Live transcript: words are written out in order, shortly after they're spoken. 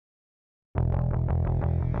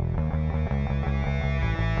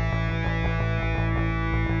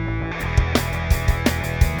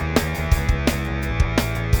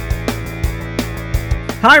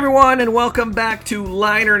Hi everyone, and welcome back to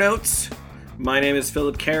Liner Notes. My name is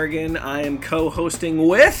Philip Kerrigan. I am co-hosting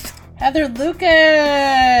with Heather Lucas.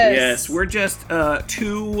 Yes, we're just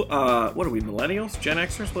two what are we, millennials? Gen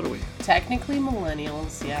Xers? What are we? Technically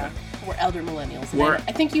millennials, yeah. Okay. We're elder millennials.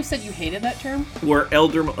 I think you said you hated that term. We're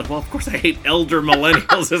elder, well, of course I hate elder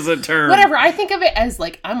millennials as a term. Whatever, I think of it as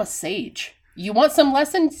like, I'm a sage. You want some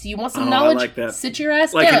lessons? You want some knowledge? I like that. Sit your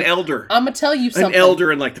ass like down. Like an elder. I'm going to tell you something. An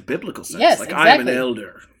elder in like the biblical sense. Yes, like exactly. I'm an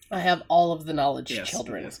elder. I have all of the knowledge,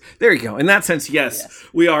 children. Yes. There you go. In that sense, yes,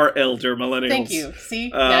 we are elder millennials. Thank you. See,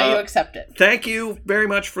 now you accept it. Thank you very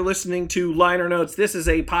much for listening to Liner Notes. This is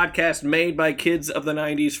a podcast made by kids of the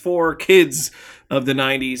 90s for kids of the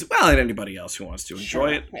 90s. Well, and anybody else who wants to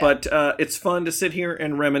enjoy it. Yeah. But it's fun to sit here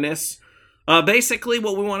and reminisce. Basically,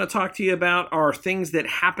 what we want to talk to you about are things that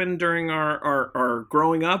happened during our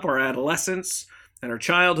growing up, our adolescence, and our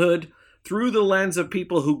childhood through the lens of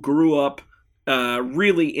people who grew up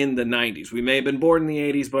really in the 90s. We may have been born in the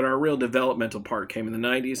 80s, but our real developmental part came in the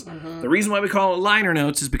 90s. Mm-hmm. The reason why we call it Liner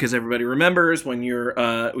Notes is because everybody remembers when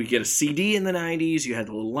we get a CD in the 90s, you had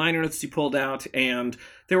the little liner notes you pulled out, and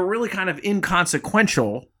they were really kind of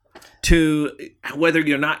inconsequential to whether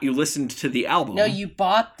or not you listened to the album. No, you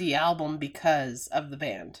bought the album because of the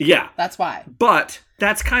band. Yeah. That's why. But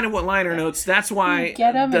that's kind of what Liner Notes, that's why... You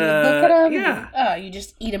get them and you look at them. Yeah. You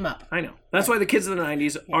just eat them up. I know. That's why the kids of the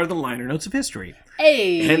 90s are the Liner Notes of history.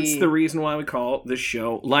 Hey! Hence the reason why we call this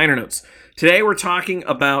show Liner Notes. Today we're talking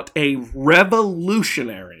about a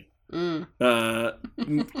revolutionary form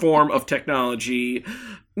of technology,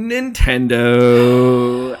 Nintendo.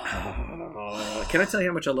 Can I tell you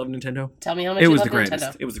how much I love Nintendo? Tell me how much you love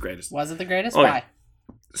Nintendo. It was the greatest. Was it the greatest? Why? Yeah.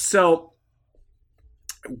 So,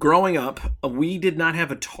 growing up, we did not have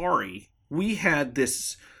Atari. We had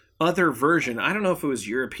this other version. I don't know if it was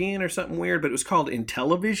European or something weird, but it was called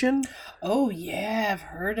Intellivision. Oh, yeah. I've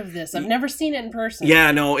heard of this. I've never seen it in person.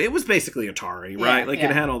 Yeah, no. It was basically Atari, right? Like,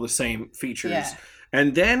 it had all the same features. Yeah.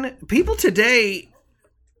 And then people today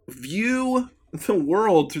view the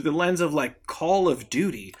world through the lens of like Call of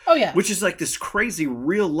Duty. Oh yeah. Which is like this crazy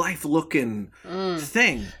real life looking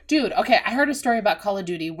thing. Dude, okay, I heard a story about Call of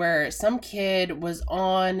Duty where some kid was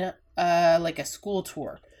on like a school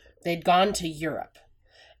tour. They'd gone to Europe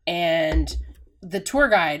and the tour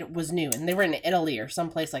guide was new, and they were in Italy or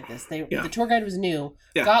someplace like this. The tour guide was new,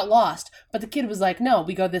 got lost, but the kid was like, no,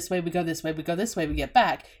 we go this way, we go this way, we go this way, we get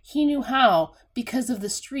back. He knew how because of the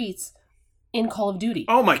streets in Call of Duty.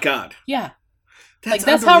 Oh my God. Yeah.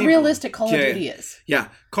 That's how realistic Call of Duty is. Yeah.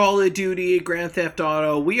 Call of Duty, Grand Theft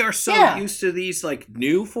Auto. We are so used to these like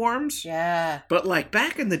new forms. Yeah. But like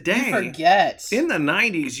back in the day. You forget. In the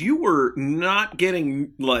 90s, you were not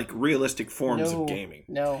getting like realistic forms of gaming.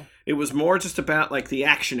 No. It was more just about like the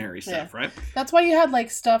actionary stuff, right? That's why you had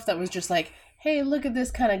like stuff that was just like, hey, look at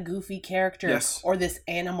this kind of goofy character or this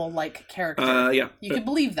animal-like character. Yeah. You can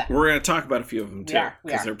believe that. We're going to talk about a few of them too.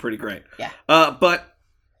 Because they're pretty great. Yeah. But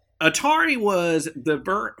Atari was the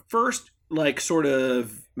first, like, sort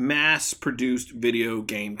of mass-produced video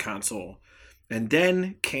game console. And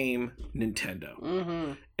then came Nintendo.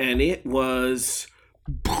 Mm-hmm. And it was...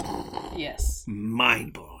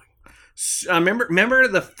 mind-blowing. Remember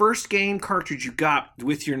the first game cartridge you got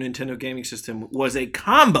with your Nintendo gaming system was a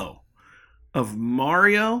combo of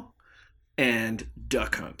Mario and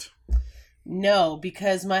Duck Hunt. No,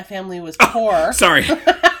 because my family was poor. Sorry.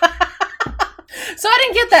 So I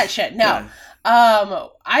didn't get that shit. No. Yeah.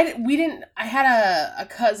 I had a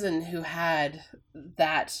cousin who had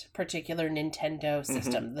that particular Nintendo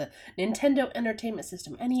system, the Nintendo Entertainment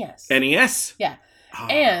System, NES. NES? Yeah. Oh,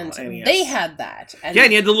 and NES. They had that. And you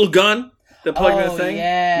had the little gun that plugged in the thing.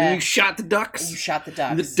 Yeah. And you shot the ducks.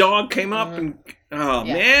 And the dog came up and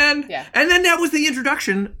man. Yeah. And then that was the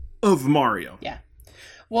introduction of Mario. Yeah.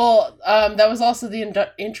 Well, that was also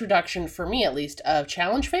the introduction, for me at least, of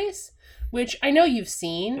Challenge Face, which I know you've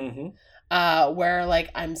seen, where, like,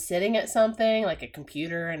 I'm sitting at something, like a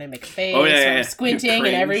computer, and I make a face, or I'm squinting,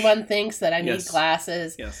 and everyone thinks that I need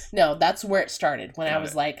glasses. Yes. No, that's where it started, when I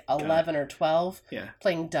was, like, 11 or 12,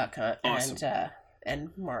 playing Duck Hunt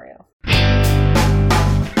and Mario.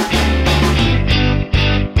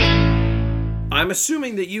 I'm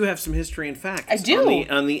assuming that you have some history and facts. I do.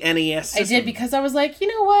 On the NES system. I did, because I was like, you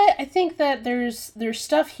know what? I think that there's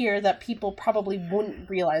stuff here that people probably wouldn't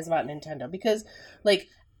realize about Nintendo. Because, like,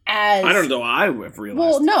 as... I don't know I have realized.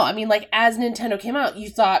 Well, no. I mean, like, as Nintendo came out, you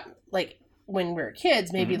thought, like, when we were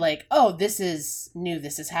kids, maybe like, oh, this is new.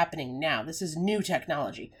 This is happening now. This is new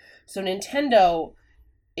technology. So Nintendo...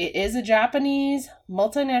 It is a Japanese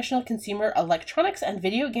multinational consumer electronics and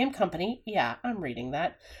video game company. Yeah, I'm reading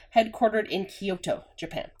that. Headquartered in Kyoto,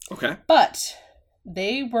 Japan. Okay. But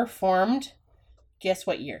They were formed, guess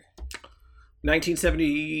what year?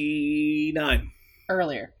 1979.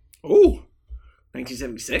 Earlier. Oh,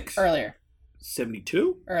 1976? Earlier.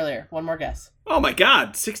 72? Earlier. One more guess. Oh my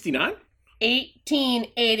God, 69?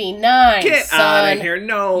 1889. Get son. out of here.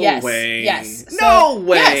 No Yes, way. yes. No So-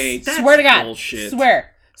 way. Yes. That's Swear to God. bullshit.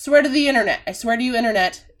 Swear to the internet. I swear to you,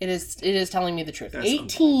 internet. It is telling me the truth. That's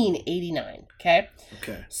 1889. Okay.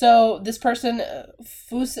 Okay. So this person,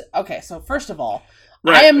 okay. So first of all,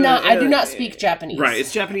 Right. I do not speak Japanese. Right.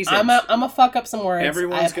 It's Japanese. I'm a fuck up some words.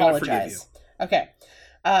 Everyone's I gonna apologize. forgive Okay.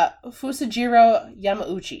 Fusajiro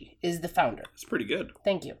Yamauchi is the founder. It's pretty good.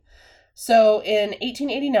 Thank you. So in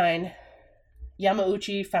 1889,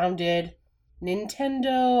 Yamauchi founded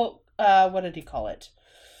Nintendo. What did he call it?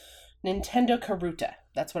 Nintendo Karuta.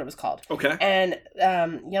 That's what it was called. Okay. And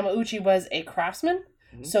Yamauchi was a craftsman.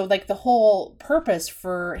 Mhm. So like the whole purpose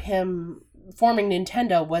for him forming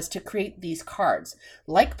Nintendo was to create these cards,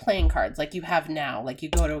 like playing cards, like you have now. Like you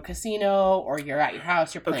go to a casino or you're at your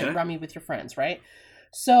house, you're playing Okay. rummy with your friends, right?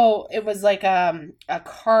 So it was like a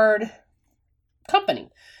card company,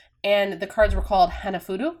 and the cards were called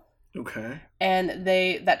Hanafudo, Okay. and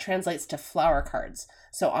that translates to flower cards.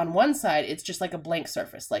 So on one side, it's just like a blank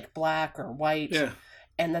surface, like black or white. Yeah.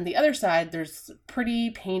 And then the other side, there's pretty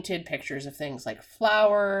painted pictures of things like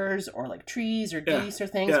flowers or like trees or Yeah. geese or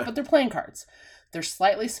things, Yeah. but they're playing cards. They're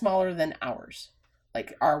slightly smaller than ours,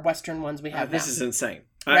 like our Western ones we have This now. is insane.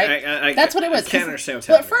 Right? I That's what it was. I can't understand what's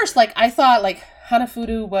Well, at happening. first, like I thought, like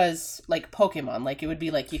Hanafudo was like Pokemon, like it would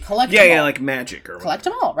be like you collect. Yeah, them yeah, all. like magic or Collect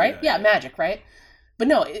them all, right? Yeah, Yeah, magic, right? But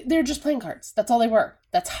no, they're just playing cards. That's all they were.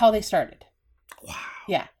 That's how they started. Wow.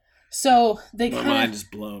 Yeah. So they My kind mind of. is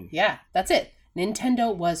blown. Yeah, that's it.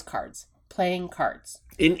 Nintendo was cards, playing cards.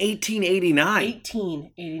 In 1889.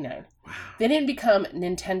 1889. Wow. They didn't become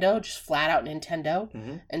Nintendo, just flat out Nintendo,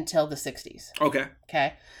 Mhm. until the 60s. Okay.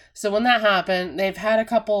 Okay. So when that happened, they've had a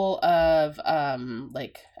couple of,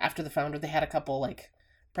 like, after the founder, they had a couple, like,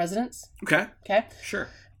 presidents. Okay. Okay. Sure.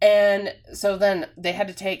 And so then they had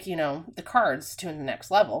to take, the cards to the next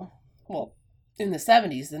level. Well, in the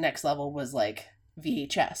 70s, the next level was, like,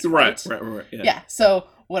 VHS. Right. Right. Yeah. So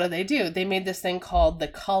what do? They made this thing called the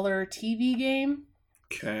Color TV game.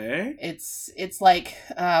 Okay. It's like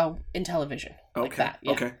in television. Like Okay. that.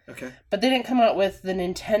 Yeah. Okay. But they didn't come out with the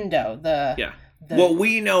Nintendo. Yeah. The, What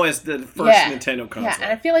we know as the first Nintendo console. Yeah,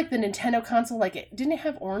 and I feel like the Nintendo console, like, didn't it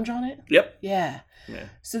have orange on it? Yep. Yeah. Yeah.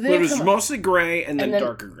 So But they it was come mostly gray and then, then-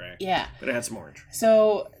 darker gray. Yeah. But it had some orange.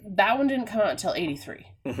 So that one didn't come out until 83.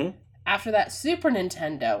 Mm-hmm. After that, Super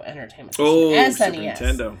Nintendo Entertainment System, Oh, SNES. Super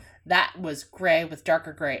Nintendo. That was gray with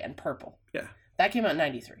darker gray and purple. Yeah. That came out in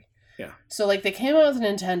 93. Yeah. So, like, they came out with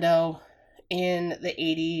Nintendo in the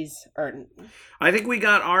 80s, or... I think we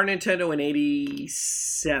got our Nintendo in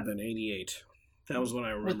 87, 88. That was when I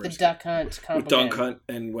remember. with the Duck Hunt combo With Dunk game. Hunt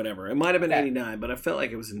and whatever. It might have been Okay. 89, but I felt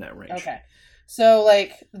like it was in that range. Okay. So,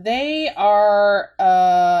 like, they are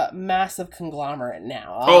a massive conglomerate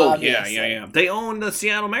now. Oh, obviously. yeah. They own the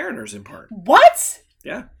Seattle Mariners in part. What?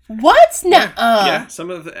 Yeah. What? No. Yeah, some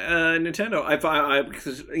of Nintendo. I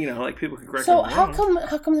because like people can correct. So me how wrong.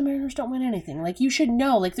 come the Mariners don't win anything? Like, you should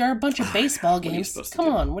know. Like, there are a bunch of baseball What are you games. supposed to Come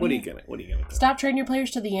do? on. What are you gonna do? Stop trading your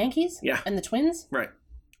players to the Yankees? Yeah. And the Twins? Right.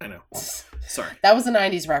 I know. Sorry. That was a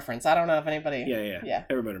 90s reference. I don't know if anybody... Yeah.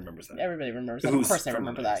 Everybody remembers that. Everybody remembers that. Who's Of course they from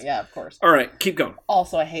remember the that. 90s. Yeah, of course. All right, keep going.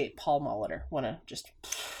 Also, I hate Paul Molitor. Want to just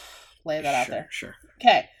lay that out there. Sure.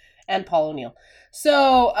 Okay. And Paul O'Neill.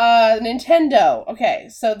 So, Nintendo. Okay,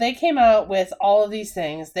 so they came out with all of these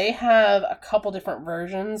things. They have a couple different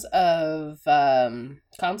versions of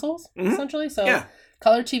consoles, Mhm. essentially. So, Yeah.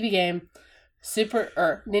 Color TV game,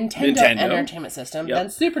 Nintendo Entertainment System, Yep. then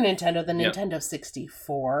Super Nintendo, then Yep. Nintendo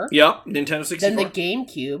 64, Yep. Nintendo 64. then the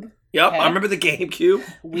GameCube. Yep. Okay. I remember the GameCube.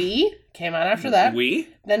 Wii came out after that. Wii.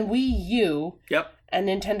 Then Wii U Yep. and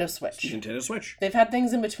Nintendo Switch. Nintendo Switch. They've had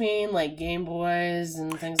things in between, like Game Boys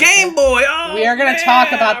and things Game like that. Boy. Oh, We are gonna man, talk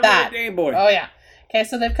about I remember that. Game Boy. Oh, yeah. Okay,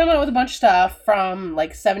 so they've come out with a bunch of stuff from,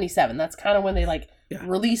 like, 77. That's kind of when they, like, Yeah.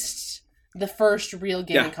 released the first real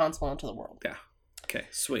gaming Yeah. console into the world. Yeah. Okay.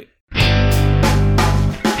 Sweet.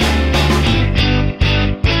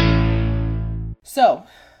 So,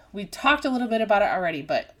 we talked a little bit about it already,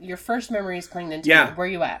 but your first memory is playing Nintendo. Yeah. Where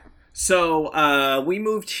you at? So we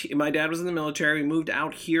moved. My dad was in the military. We moved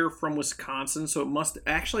out here from Wisconsin. So it must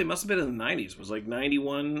have been in the 90s. It was like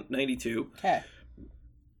 91, 92. Okay.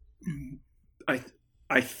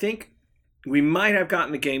 I think we might have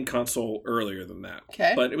gotten the game console earlier than that.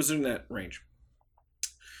 Okay. But it was in that range.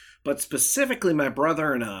 But specifically, my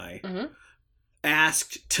brother and I Mm-hmm.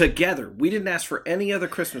 asked together. We didn't ask for any other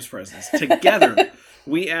Christmas presents. Together,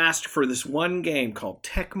 we asked for this one game called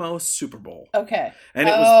Tecmo Super Bowl. Okay. And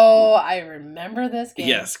it was, I remember this game.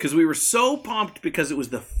 yes, because we were so pumped because it was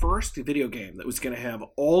the first video game that was going to have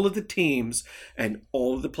all of the teams and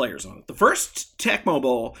all of the players on it. The first Tecmo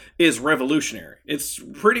Bowl is revolutionary. It's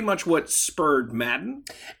pretty much what spurred Madden.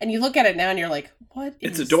 And you look at it now and you're like, what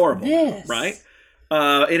is It's adorable, this? right?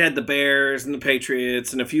 It had the Bears and the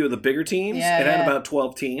Patriots and a few of the bigger teams. Yeah, it had yeah. about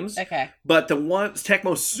 12 teams. Okay. But the one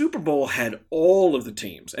Tecmo Super Bowl had all of the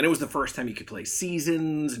teams. And it was the first time you could play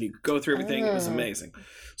seasons and you could go through everything. It was amazing.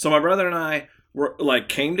 So my brother and I were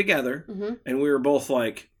came together and we were both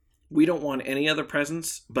like, we don't want any other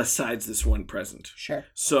presents besides this one present. Sure.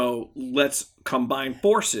 So let's combine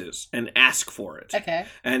forces and ask for it. Okay.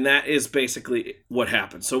 And that is basically what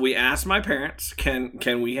happened. So we asked my parents,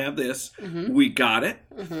 can we have this? Mm-hmm. We got it.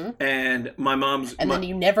 Mm-hmm. And my mom's... And then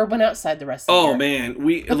you never went outside the rest of the year. Oh, man.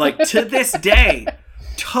 We, to this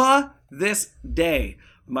day,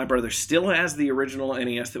 my brother still has the original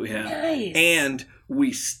NES that we have. Nice. And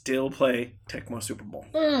we still play Tecmo Super Bowl.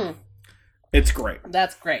 Mm. It's great.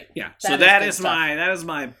 That's great. Yeah. So that is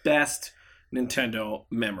my best Nintendo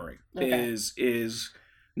memory. Okay. Is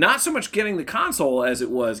not so much getting the console as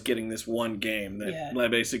it was getting this one game that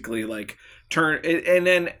basically turn. And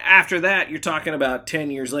then after that, you're talking about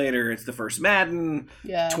 10 years later, it's the first Madden.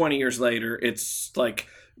 Yeah. 20 years later, it's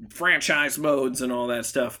franchise modes and all that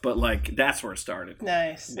stuff. But that's where it started.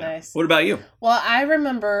 Nice. Yeah. Nice. What about you? Well, I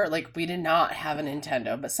remember we did not have a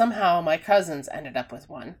Nintendo, but somehow my cousins ended up with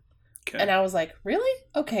one. Okay. And I was like, really?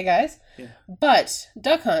 Okay, guys. Yeah. But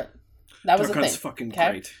Duck Hunt, that was Duck a Hunt's thing. fucking okay?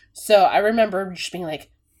 great. So I remember just being like,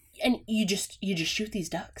 and you just shoot these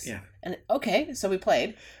ducks. Yeah. And okay, so we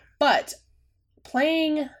played. But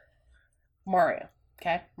playing Mario,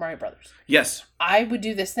 okay? Mario Brothers. Yes. I would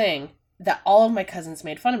do this thing that all of my cousins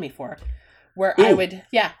made fun of me for, where Ooh.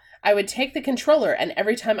 I would take the controller and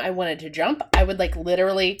every time I wanted to jump, I would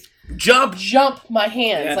literally jump my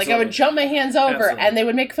hands. Absolutely. I would jump my hands over Absolutely. and they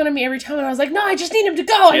would make fun of me every time and I was like, no, I just need him to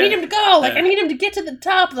go. I need him to go. I need him to get to the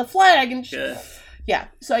top of the flag and yeah.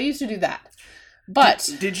 So I used to do that.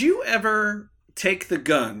 But did you ever take the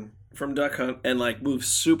gun from Duck Hunt and move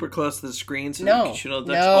super close to the screen so you could shoot all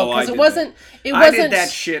the ducks? No, because it wasn't. I did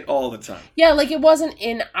that shit all the time. Yeah, it wasn't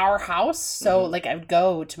in our house, so I would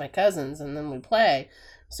go to my cousins and then we'd play.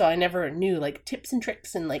 So I never knew tips and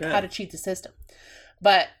tricks and how to cheat the system.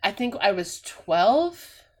 But I think I was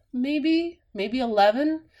 12, maybe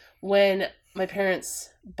 11, when my parents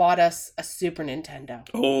bought us a Super Nintendo.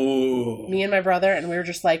 Oh. Me and my brother, and we were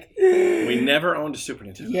just we never owned a Super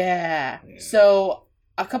Nintendo. Yeah. So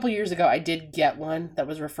a couple years ago, I did get one that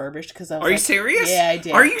was refurbished because I was Are you serious? Yeah, I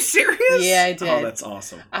did. Are you serious? Yeah, I did. Oh, that's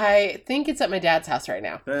awesome. I think it's at my dad's house right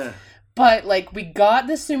now. Yeah. But we got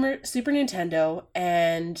the Super Nintendo,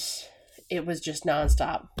 and it was just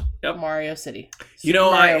nonstop. Yep. Mario City.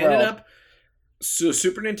 I ended up. So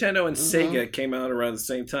Super Nintendo and Sega came out around the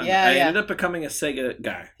same time. Yeah, I ended up becoming a Sega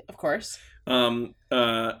guy. Of course.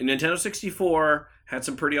 Nintendo 64 had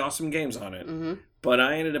some pretty awesome games on it, but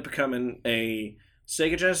I ended up becoming a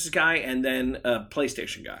Sega Genesis guy and then a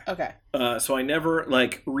PlayStation guy. Okay. So I never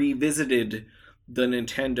revisited the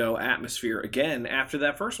Nintendo atmosphere again after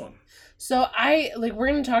that first one. So we're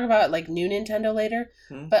going to talk about new Nintendo later,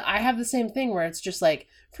 but I have the same thing where it's just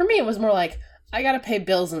for me it was more I got to pay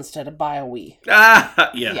bills instead of buy a Wii.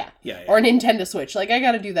 Yeah. Or a Nintendo Switch. I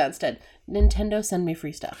got to do that instead. Nintendo, send me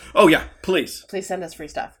free stuff. Oh yeah, please. Please send us free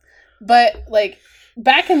stuff. But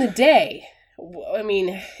back in the day, I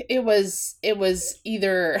mean, it was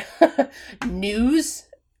either news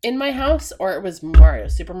in my house or it was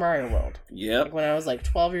Super Mario World. Yep. When I was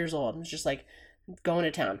 12 years old, it was just going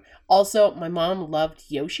to town. Also, my mom loved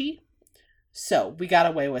Yoshi, so we got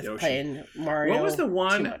away with playing Mario. What was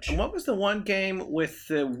the one game with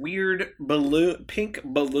the weird pink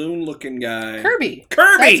balloon looking guy? Kirby.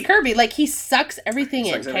 Kirby. That's Kirby. He sucks everything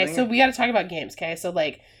in. Okay, so we got to talk about games. Okay, so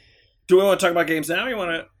do we want to talk about games now? Or you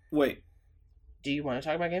want to wait? Do you want to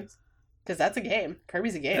talk about games? Because that's a game.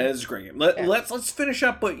 Kirby's a game. That is a great game. Let's finish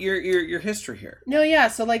up with your history here. No, yeah.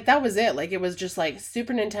 So that was it. It was just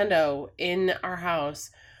Super Nintendo in our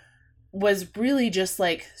house was really just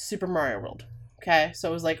Super Mario World. Okay, so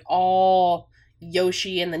it was all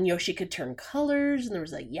Yoshi, and then Yoshi could turn colors, and there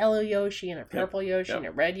was yellow Yoshi and a purple Yoshi and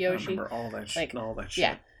a red Yoshi. I remember all that shit.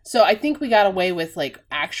 Yeah. So I think we got away with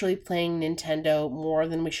actually playing Nintendo more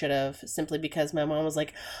than we should have, simply because my mom was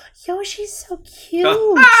like, Yoshi's so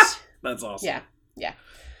cute. That's awesome. Yeah.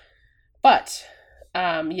 But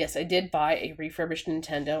Yes, I did buy a refurbished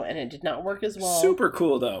Nintendo, and it did not work as well. Super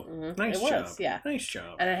cool, though. Nice job. Yeah. Nice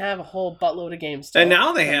job. And I have a whole buttload of games still. And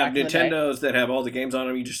now they have Nintendos that have all the games on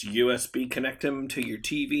them. You just USB connect them to your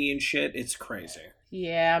TV and shit. It's crazy.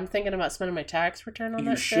 Yeah, I'm thinking about spending my tax return on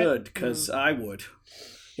that shit. You should, because I would.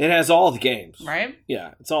 It has all the games. Right?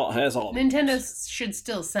 Yeah, it has all the Nintendo games. should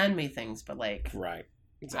still send me things, but Right.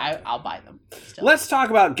 Exactly. I'll buy them. Still. Let's talk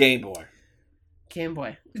about Game Boy. Game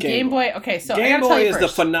Boy. Game Boy. Okay, so Game I gotta Boy tell you is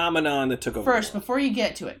first. the phenomenon that took over. First, before you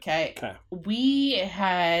get to it, okay? We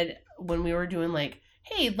had, when we were doing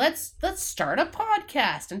hey, let's start a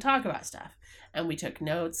podcast and talk about stuff. And we took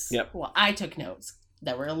notes. Yep. Well, I took notes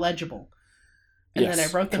that were illegible. And then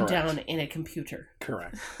I wrote them down in a computer.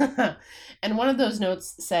 Correct. And one of those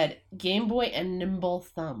notes said, Game Boy and nimble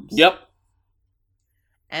thumbs. Yep.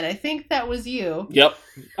 And I think that was you. Yep.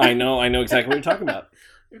 I know exactly what you're talking about.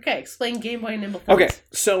 Okay, explain Game Boy and nimble thumbs. Okay,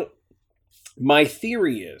 so my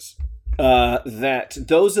theory is that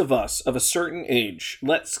those of us of a certain age,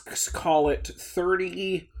 let's call it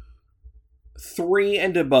 33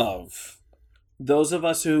 and above, those of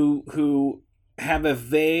us who have a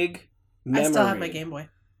vague memory. I still have my Game Boy.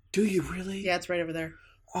 Do you really? Yeah, it's right over there.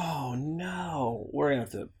 Oh no, we're gonna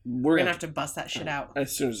have to bust that shit out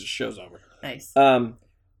as soon as the show's over. Nice.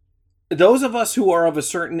 Those of us who are of a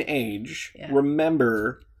certain age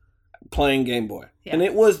remember playing Game Boy, and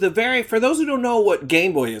it was for those who don't know what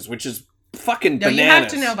Game Boy is, which is fucking bananas. You have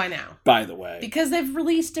to know by now. By the way, because they've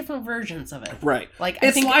released different versions of it. Right.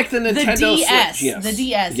 I think like the Nintendo DS, Switch. Yes. The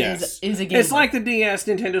DS is a Game Boy. It's like the DS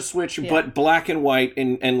Nintendo Switch, but black and white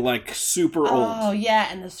and like super old. Oh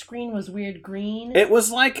yeah, and the screen was weird green. It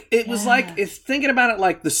was like it's thinking about it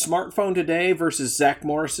like the smartphone today versus Zach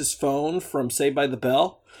Morris's phone from Saved by the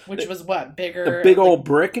Bell. Which was what? Bigger? The big old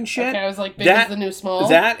brick and shit. Okay, I was like, big as the new small.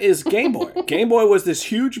 That is Game Boy. Game Boy was this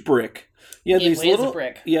huge brick. You had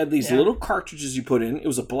these little cartridges you put in. It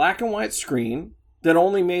was a black and white screen that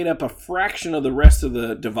only made up a fraction of the rest of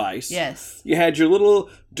the device. Yes. You had your little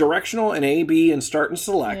directional and A, B, and start and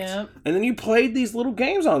select. Yep. And then you played these little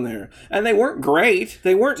games on there. And they weren't great.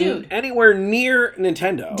 They weren't anywhere near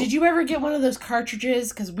Nintendo. Did you ever get one of those cartridges?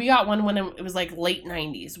 Because we got one when it was like late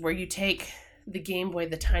 90s, where you take the Game Boy,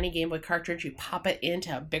 the tiny Game Boy cartridge, you pop it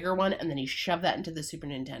into a bigger one, and then you shove that into the Super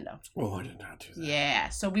Nintendo. Oh, I did not do that. Yeah,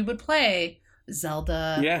 so we would play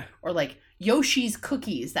Zelda, or like Yoshi's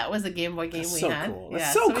Cookies. That was a Game Boy game we had. Cool. That's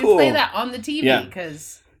yeah, so cool. We play that on the TV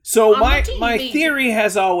because. So my theory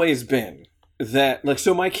has always been that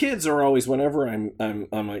so my kids are always, whenever I'm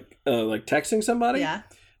like texting somebody, they're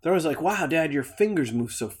always like, "Wow, Dad, your fingers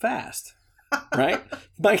move so fast." Right?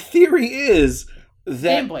 My theory is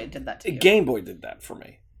that Game Boy did that to you. Game Boy did that for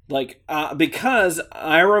me. Because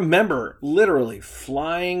I remember literally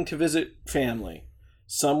flying to visit family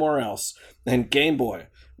somewhere else, and Game Boy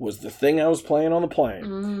was the thing I was playing on the plane.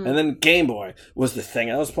 And then Game Boy was the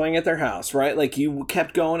thing I was playing at their house, right? Like, you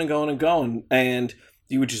kept going and going and going, and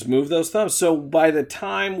you would just move those thumbs. So by the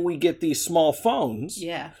time we get these small phones,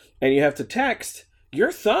 and you have to text,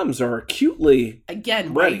 your thumbs are acutely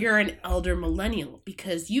again ready. You're an elder millennial,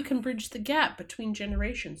 because you can bridge the gap between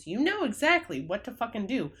generations. You know exactly what to fucking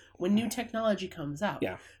do when new technology comes out.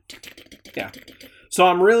 Yeah. So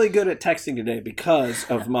I'm really good at texting today because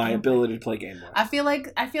of my ability to play Game Boy. I feel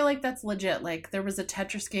like that's legit. Like, there was a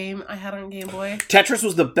Tetris game I had on Game Boy. Tetris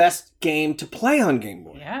was the best game to play on Game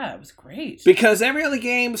Boy. Yeah, it was great. Because every other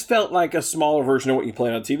game felt like a smaller version of what you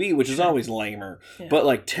played on TV, which is always lamer. Yeah. But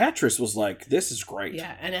like Tetris was like, this is great.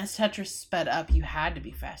 Yeah, and as Tetris sped up, you had to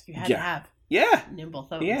be fast. You had to have nimble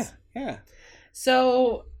thumbs. Yeah.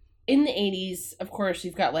 So in the 80s, of course,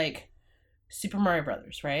 you've got like Super Mario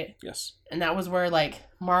Brothers, right? Yes. And that was where like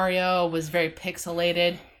Mario was very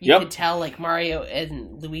pixelated. You could tell like Mario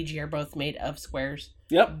and Luigi are both made of squares.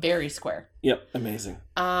 Yep. Very square. Yep. Amazing.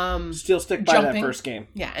 Still stick by that first game.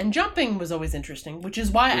 Yeah, and jumping was always interesting, which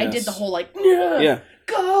is why I did the whole like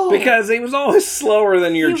go, because he was always slower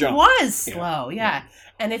than your jump. He was slow, yeah.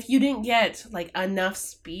 And if you didn't get like enough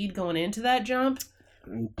speed going into that jump,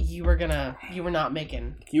 you were not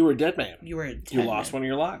making. You were a dead man. You lost one of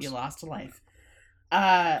your lives. You lost a life.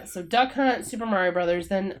 So Duck Hunt, Super Mario Brothers,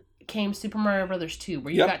 then came Super Mario Brothers 2,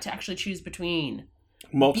 where you got to actually choose between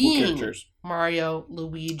multiple characters: Mario,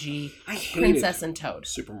 Luigi, Princess, and Toad.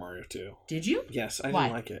 Super Mario 2. Did you? Yes, I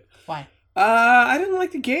didn't like it. Why? I didn't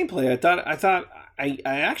like the gameplay. I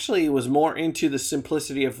actually was more into the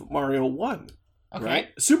simplicity of Mario 1. Okay. Right?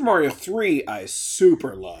 Super Mario 3, I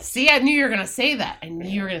super loved. See, I knew you were going to say that.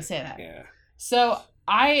 Yeah. So,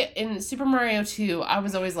 in Super Mario 2, I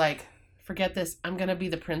was always like, forget this, I'm going to be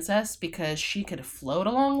the princess because she could float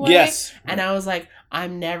a long way. Yes. And I was like,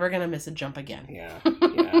 I'm never going to miss a jump again. Yeah.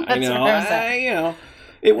 I know.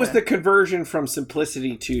 It was the conversion from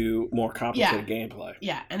simplicity to more complicated gameplay.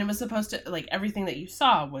 Yeah, and it was supposed to, like, everything that you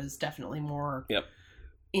saw was definitely more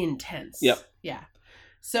intense. Yep. Yeah.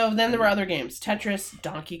 So then there were other games. Tetris,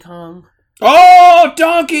 Donkey Kong. Oh,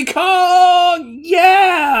 Donkey Kong!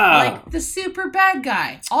 Yeah! Like, the super bad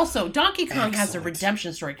guy. Also, Donkey Kong has a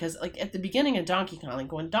redemption story, because, like, at the beginning of Donkey Kong,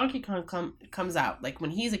 like, when Donkey Kong comes out, like, when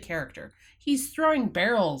he's a character, he's throwing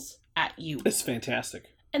barrels at you. It's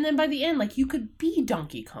fantastic. And then by the end, like, you could be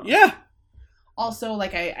Donkey Kong. Yeah! Also,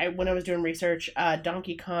 like, I when I was doing research,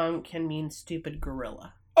 Donkey Kong can mean stupid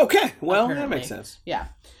gorilla. Okay, well, apparently. that makes sense. Yeah.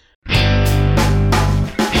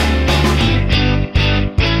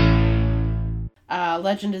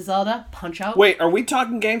 Legend of Zelda, Punch-Out. Wait, are we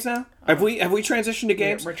talking games now? Have we transitioned to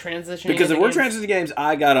games? We're transitioning. Because if we're transitioning to games,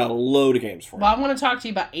 I got a load of games for you. Well, I want to talk to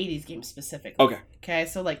you about 80s games specifically. Okay. Okay,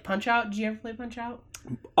 so like Punch-Out. Did you ever play Punch-Out?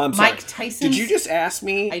 I'm sorry. Mike Tyson. Did you just ask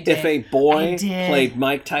me if a boy played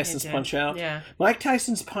Mike Tyson's Punch-Out? Yeah. Mike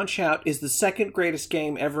Tyson's Punch-Out is the second greatest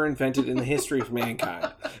game ever invented in the history of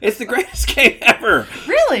mankind. It's the greatest game ever.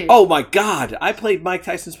 Really? Oh my God. I played Mike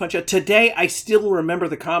Tyson's Punch-Out. Today, I still remember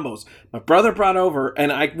the combos. My brother brought over,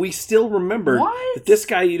 and we still remembered that this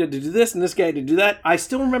guy needed to do this and this guy had to do that. I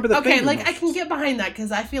still remember the Okay, like, motions. I can get behind that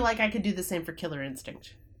because I feel like I could do the same for Killer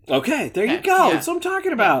Instinct. Okay, there you go. Yeah. That's what I'm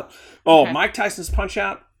talking about. Oh, Okay. Mike Tyson's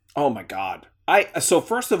Punch-Out. Oh my God. So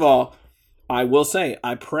first of all, I will say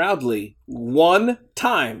I proudly one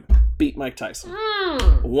time beat Mike Tyson.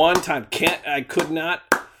 One time. I could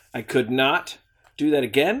not do that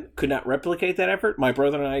again. Could not replicate that effort. My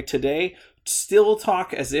brother and I today still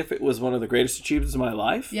talk as if it was one of the greatest achievements of my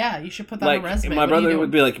life. Yeah, you should put that on a resume. My brother would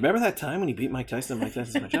be like, "Remember that time when you beat Mike Tyson and Mike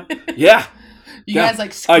Tyson's Punch-Out?" Yeah. You guys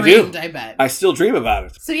like screamed, I bet. I still dream about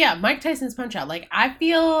it. So yeah, Mike Tyson's Punch-Out. Like, I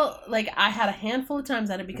feel like I had a handful of times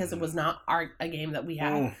at it because it was not a game that we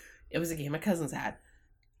had. It was a game my cousins had.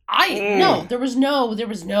 There was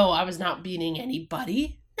no, I was not beating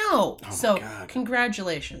anybody. No. So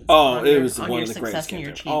congratulations. It was one of the greatest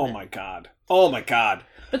games. Oh my God.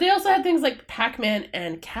 But they also had things like Pac-Man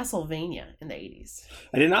and Castlevania in the 80s.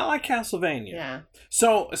 I did not like Castlevania. Yeah.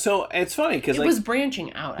 So it's funny because it was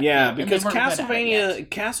branching out. Yeah, because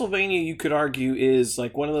Castlevania, you could argue, is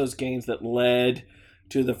like one of those games that led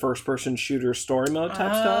to the first-person shooter story mode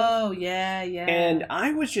type stuff. Oh, yeah. And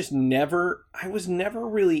I was never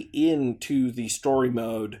really into the story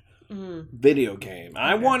mode video game.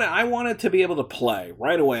 I wanted to be able to play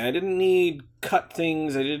right away. I didn't need cut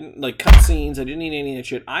things. I didn't like cut scenes. I didn't need any of that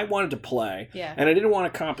shit. I wanted to play. Yeah. And I didn't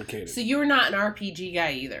want to complicate it. So you were not an RPG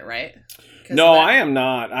guy either, right? No, I am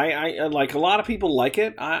not. I like a lot of people like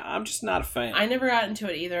it. I'm just not a fan. I never got into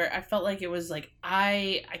it either. I felt like it was like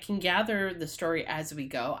I can gather the story as we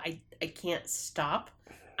go. I can't stop.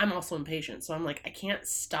 I'm also impatient, so I'm like I can't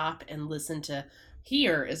stop and listen to.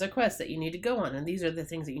 Here is a quest that you need to go on, and these are the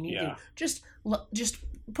things that you need to do. Just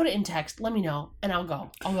put it in text. Let me know, and I'll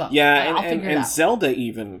go. Yeah, I'll figure it out. Zelda,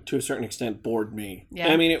 even to a certain extent, bored me. Yeah.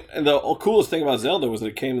 I mean, the coolest thing about Zelda was that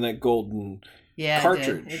it came in that golden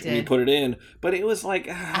cartridge, it did. and you put it in. But it was like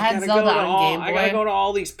I gotta go to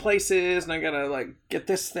all these places, and I gotta like get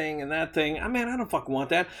this thing and that thing. I don't fucking want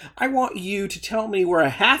that. I want you to tell me where I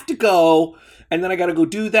have to go. And then I got to go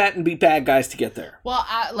do that and beat bad guys to get there. Well,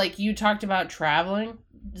 like you talked about traveling.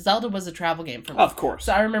 Zelda was a travel game for me. Of course.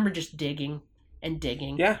 So I remember just digging and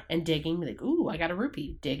digging. Yeah. And digging. Like, ooh, I got a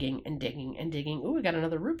rupee. Digging and digging and digging. Ooh, I got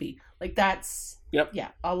another rupee. Like that's... Yep. Yeah,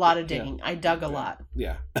 a lot of digging. Yeah. I dug a lot.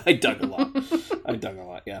 Yeah, I dug a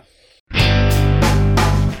lot. Yeah.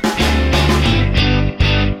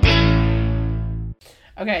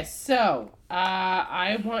 Okay, so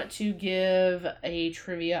I want to give a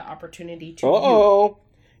trivia opportunity to you.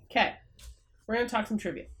 Okay, we're going to talk some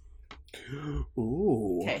trivia.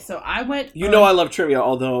 Ooh. Okay, so I went... You know I love trivia,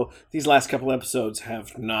 although these last couple episodes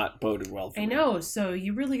have not boded well for me. I know, so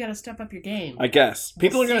you really got to step up your game. I guess.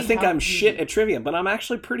 People are going to think I'm shit at trivia, but I'm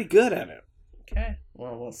actually pretty good at it. Okay,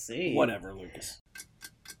 well, we'll see. Whatever, Lucas.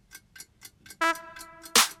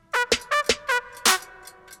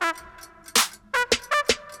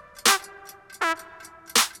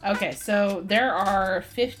 Okay, so there are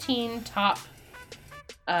 15 top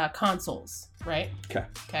consoles, right?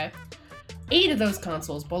 Okay. 8 of those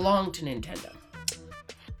consoles belong to Nintendo.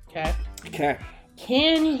 Okay.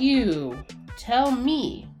 Can you tell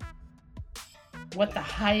me what the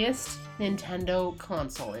highest Nintendo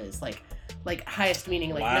console is? Like highest meaning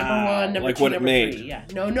like number 1, number 2, number 3. Yeah.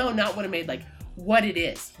 No, not what it made. Like what it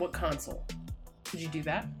is. What console? Could you do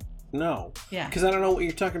that? No. Yeah. Because I don't know what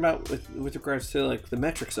you're talking about with regards to like the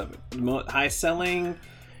metrics of it. The highest selling,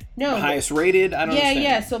 No. highest rated. I don't understand.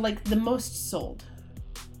 Yeah. So like the most sold.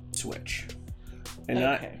 Switch. And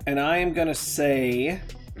Okay. I am gonna say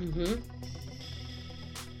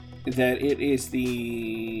that it is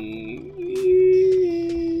the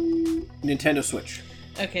Nintendo Switch.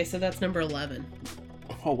 Okay, so that's number 11.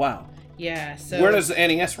 Oh wow. Yeah. So Where does the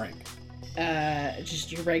NES rank?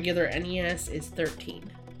 just your regular NES is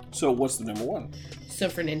 13. So what's the number one? So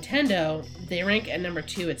for Nintendo, they rank at number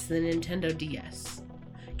 2. It's the Nintendo DS.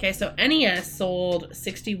 Okay, so NES sold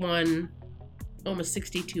 61, almost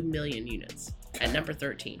 62 million units at number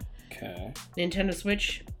 13. Okay. Nintendo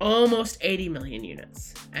Switch, almost 80 million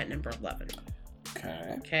units at number 11.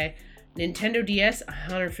 Okay. Okay. Nintendo DS,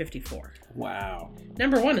 154. Wow.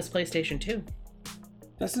 Number 1 is PlayStation 2.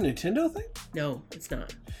 That's a Nintendo thing? No, it's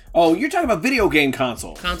not. Oh, you're talking about video game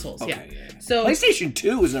consoles. Consoles, Okay, yeah. So PlayStation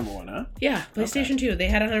 2 is number one, huh? yeah, PlayStation 2. They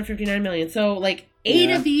had 159 million. So like 8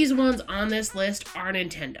 Yeah. of these ones on this list are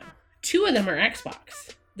Nintendo. 2 of them are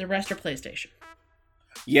Xbox. The rest are PlayStation.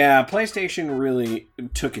 Yeah, PlayStation really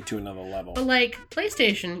took it to another level. But like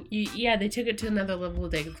PlayStation, yeah, they took it to another level.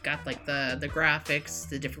 They got like the graphics,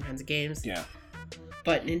 the different kinds of games. Yeah.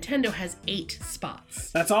 But Nintendo has 8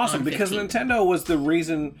 spots. That's awesome on because 15. Nintendo was the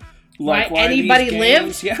reason Why why anybody these lived?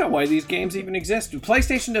 games, yeah, why these games even exist.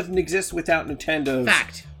 PlayStation doesn't exist without Nintendo's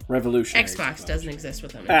Fact. revolutionary Xbox technology. doesn't exist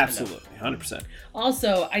without Nintendo. Absolutely, 100%.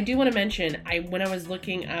 Also, I do want to mention, when I was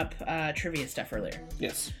looking up trivia stuff earlier,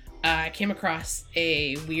 Yes. I came across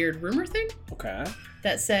a weird rumor thing Okay.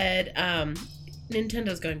 that said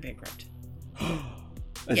Nintendo's going bankrupt.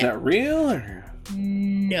 Is Yeah. that real? Or?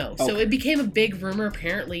 No. So Okay. it became a big rumor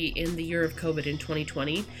apparently in the year of COVID in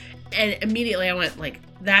 2020. And immediately I went like,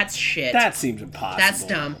 that's shit. That seems impossible. That's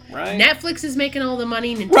dumb. Right? Netflix is making all the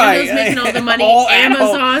money. Nintendo's Right. making all the money. All at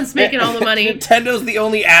home. Amazon's making all the money. Nintendo's the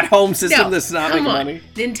only at-home system that's not come making on. money.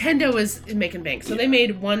 Nintendo is making bank. So Yeah. they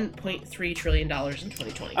made $1.3 trillion in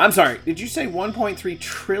 2020. I'm sorry. Did you say 1.3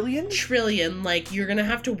 trillion? Trillion, like you're gonna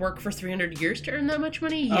have to work for 300 years to earn that much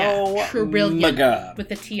money? Yeah. Oh Trillion. my God. With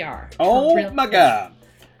a TR. Oh Trillion. my God.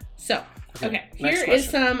 So, okay, Next here is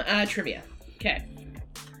question. some trivia. Okay.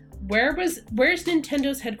 Where's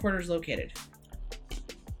Nintendo's headquarters located?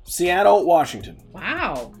 Seattle, Washington.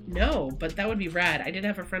 Wow. No, but that would be rad. I did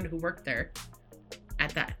have a friend who worked there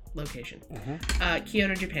at that location.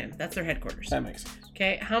 Kyoto, Japan. That's their headquarters. That makes sense.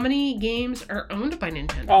 Okay, how many games are owned by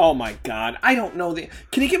Nintendo? Oh my God. I don't know the.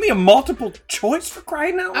 Can you give me a multiple choice for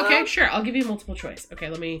crying out loud? Okay, sure. I'll give you multiple choice.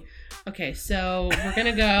 Okay, so we're going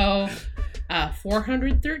to go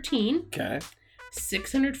 413, Okay.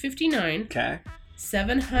 659, Okay.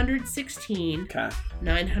 716, Okay.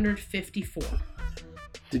 954.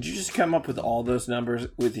 Did you just come up with all those numbers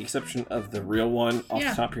with the exception of the real one off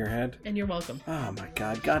Yeah. the top of your head? And you're welcome. Oh my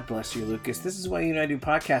God. God bless you, Lucas. This is why you and I do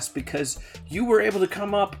podcasts, because you were able to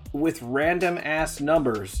come up with random ass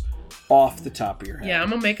numbers off the top of your head. Yeah, I'm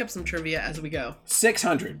going to make up some trivia as we go.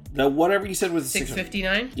 600. The whatever you said was 600.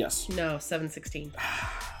 659? Yes. No, 716.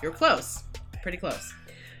 You're close. Pretty close.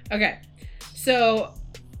 Okay. So,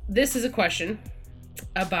 this is a question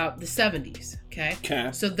about the 70s, okay? Okay.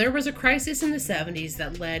 So there was a crisis in the 70s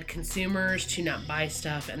that led consumers to not buy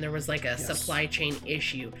stuff, and there was like a supply chain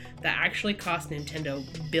issue that actually cost Nintendo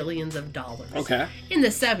billions of dollars. Okay. In the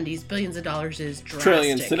 70s, billions of dollars is drastic.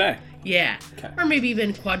 Trillions today. Yeah. Okay. Or maybe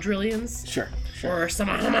even quadrillions. Sure. Or some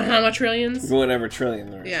hama trillions. Whatever trillion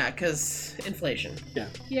there is. Yeah, because inflation. Yeah.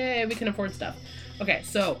 Yay, we can afford stuff. Okay,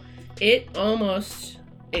 so it cost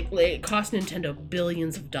Nintendo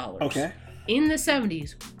billions of dollars. Okay. In the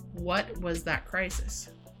 70s, what was that crisis?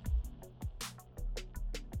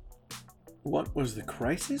 What was the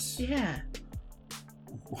crisis? Yeah.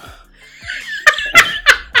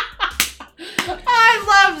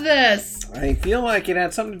 I love this. I feel like it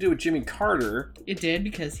had something to do with Jimmy Carter. It did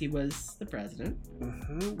because he was the president.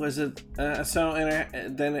 Was it?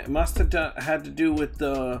 Then it must have had to do with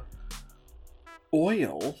the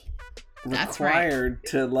oil That's required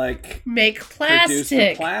to like make produce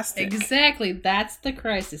the plastic. plastic. Exactly. That's the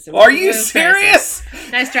crisis. It was Are the you oil serious?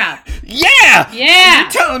 crisis. Nice job. Yeah. Yeah.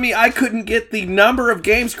 You're telling me I couldn't get the number of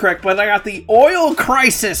games correct, but I got the oil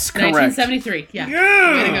crisis correct. 1973. Yeah.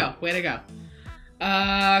 Yeah. Way to go. Way to go.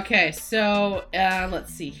 Okay, so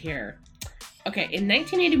let's see here. Okay, in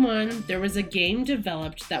 1981, there was a game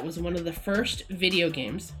developed that was one of the first video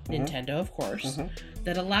games, Nintendo, of course,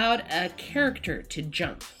 that allowed a character to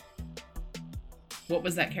jump. What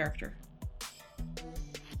was that character?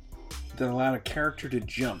 That allowed a character to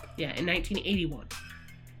jump. Yeah, in 1981.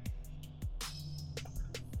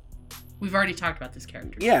 We've already talked about this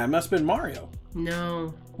character. Yeah, it must have been Mario.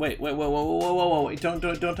 No. Wait. Don't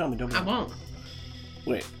tell me. I won't.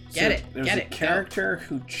 Wait. Get it. There's a character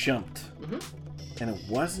who jumped. Mm-hmm. And it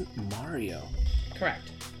wasn't Mario.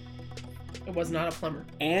 Correct. It was not a plumber.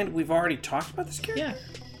 And we've already talked about this character? Yeah.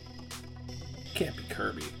 Can't be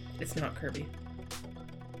Kirby. It's not Kirby.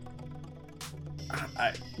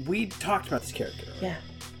 We talked about this character. Right? Yeah.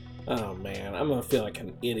 Oh, man. I'm going to feel like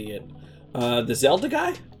an idiot. The Zelda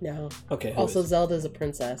guy? No. Okay. Also, Zelda's a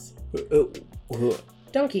princess. Who?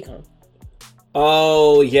 Donkey Kong.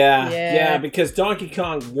 Oh, yeah. Yeah, because Donkey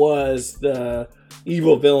Kong was the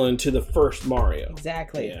evil villain to the first Mario.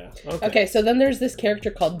 Exactly. Yeah. Okay, so then there's this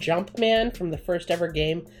character called Jumpman from the first ever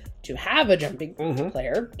game to have a jumping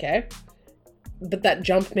player. Okay. But that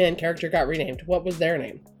Jumpman character got renamed. What was their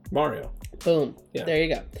name? Mario. Boom. Yeah. There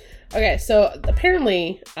you go. Okay, so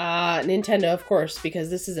apparently Nintendo, of course, because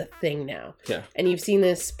this is a thing now. Yeah. And you've seen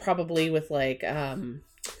this probably with like I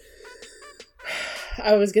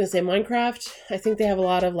was gonna say Minecraft. I think they have a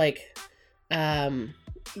lot of like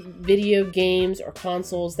video games or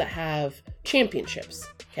consoles that have championships.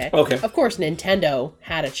 Okay. Of course, Nintendo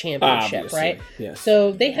had a championship, obviously, right? yes.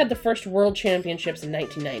 So they had the first World Championships in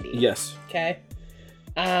 1990. Yes. Okay.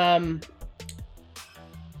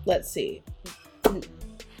 Let's see.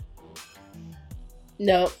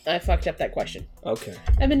 No, I fucked up that question. Okay.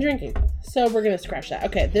 I've been drinking, so we're gonna scratch that.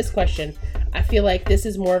 Okay, this question, I feel like this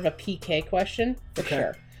is more of a PK question for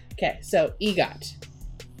sure. Okay, so EGOT,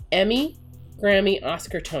 Emmy, Grammy,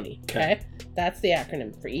 Oscar, Tony. Okay, that's the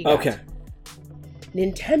acronym for EGOT. Okay.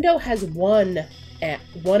 Nintendo has won at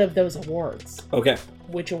one of those awards. Okay.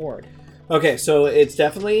 Which award? Okay, so it's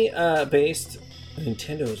definitely based.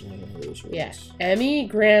 Nintendo is one of those awards. Yeah, Emmy,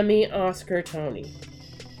 Grammy, Oscar, Tony.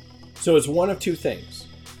 So it's one of two things.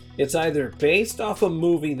 It's either based off a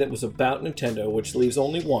movie that was about Nintendo, which leaves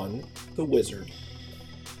only one, The Wizard,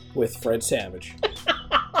 with Fred Savage.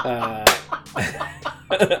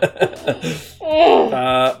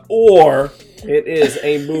 Or it is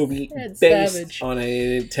a movie based on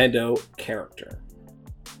a Nintendo character.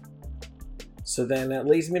 So then that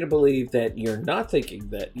leads me to believe that you're not thinking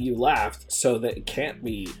that you laughed, so that it can't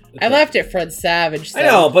be. I laughed at Fred Savage. So. I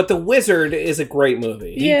know, but The Wizard is a great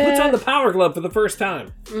movie. He puts on the Power Glove for the first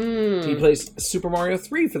time. He plays Super Mario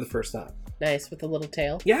 3 for the first time. Nice, with the little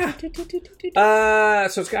tail. Yeah.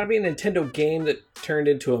 So it's got to be a Nintendo game that turned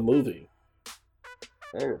into a movie.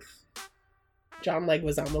 John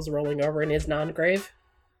Leguizamo's rolling over in his non-grave.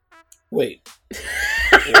 Wait.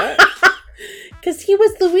 What? Because he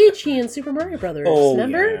was Luigi in Super Mario Brothers.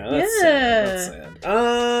 Remember? Yeah. That's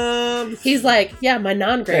sad. He's like, yeah, my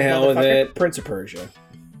non-grave. The hell with it. Prince of Persia.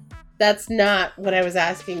 That's not what I was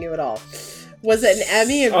asking you at all. Was it an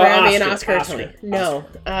Emmy, a Grammy, an Oscar, or Tony? No,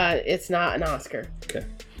 it's not an Oscar. Okay.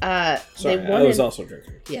 Sorry, I was also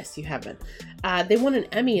drinking. Yes, you have been. They won an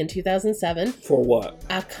Emmy in 2007. For what?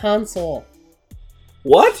 A console.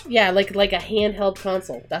 What? Yeah, like a handheld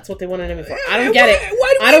console. That's what they won an Emmy for. I don't get it.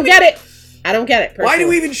 I don't get it. I don't get it. Personally. Why do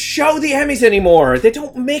we even show the Emmys anymore? They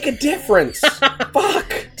don't make a difference.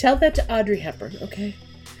 Fuck. Tell that to Audrey Hepburn, okay?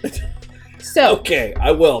 So. Okay, I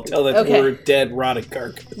will. Tell that to her dead, rotted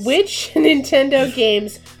carcass. Which Nintendo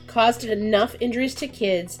games caused enough injuries to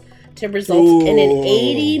kids to result in an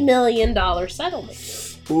 $80 million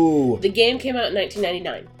settlement? Ooh. The game came out in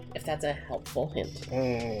 1999, if that's a helpful hint.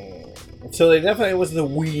 So they definitely was the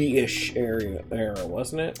Wii-ish era,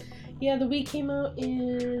 wasn't it? Yeah, the Wii came out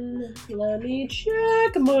in... Let me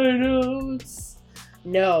check my notes.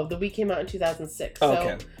 No, the Wii came out in 2006.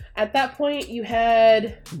 Okay. So at that point, you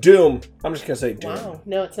had... Doom. I'm just going to say Doom. Wow.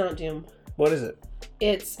 No, it's not Doom. What is it?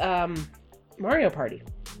 It's Mario Party.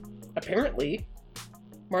 Apparently,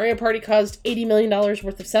 Mario Party caused $80 million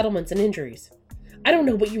worth of settlements and injuries. I don't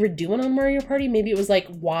know what you were doing on Mario Party. Maybe it was like,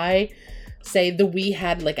 why... Say the Wii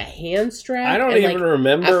had like a hand strap. I don't even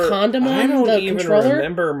remember a condom on the controller. I don't even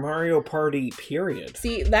remember Mario Party. Period.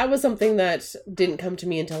 See, that was something that didn't come to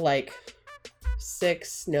me until like 10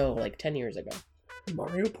 years ago.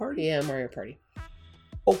 Mario Party. Yeah, Mario Party.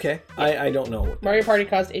 Okay, yeah. I don't know. Mario Party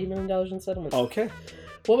caused $80 million in settlements. Okay.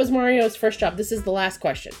 What was Mario's first job? This is the last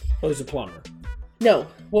question. Oh, he's a plumber. No.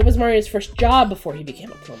 What was Mario's first job before he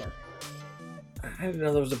became a plumber? I didn't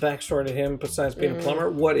know there was a backstory to him besides being a plumber.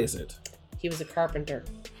 What is it? He was a carpenter.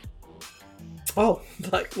 Oh,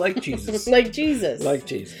 like Jesus. Like Jesus. Like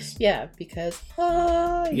Jesus. Yeah, because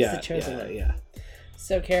he's the chosen one. Yeah.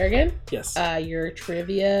 So, Kerrigan? Yes. Your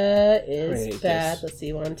trivia is bad. This. Let's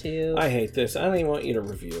see, 1, 2. I hate this. I don't even want you to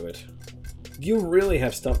review it. You really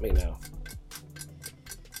have stumped me now.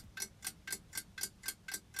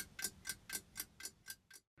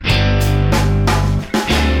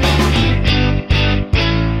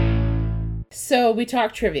 So we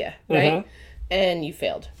talked trivia, right? Mhm. And you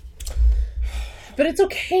failed. But it's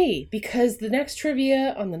okay, because the next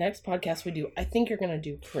trivia on the next podcast we do, I think you're going to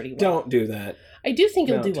do pretty well. Don't do that. I do think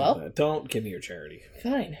you'll Don't do well. that. Don't give me your charity.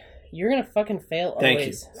 Fine. You're going to fucking fail Thank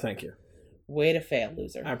always. you. Thank you. Way to fail,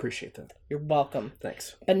 loser. I appreciate that. You're welcome.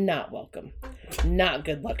 Thanks. But not welcome. Not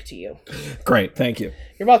good luck to you. Great. Thank you.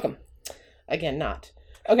 You're welcome. Again, not.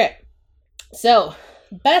 Okay. So,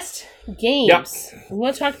 best games. Yep. We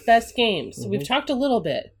want to talk best games. So Mhm. we've talked a little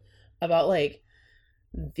bit about, like,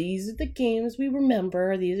 these are the games we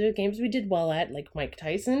remember. These are the games we did well at, like Mike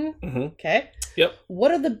Tyson. Mm-hmm. Okay? Yep.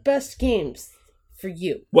 What are the best games for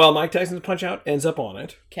you? Well, Mike Tyson's Punch-Out ends up on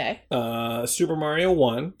it. Okay? Super Mario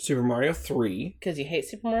 1, Super Mario 3. Because you hate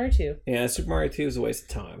Super Mario 2. Yeah, Super Mario 2 is a waste of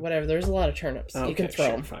time. Whatever. There's a lot of turnips. You can throw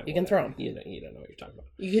them. Fine, You can throw them. You don't know what you're talking about.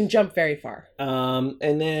 You can jump very far.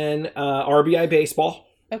 And then RBI Baseball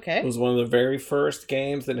Okay. was one of the very first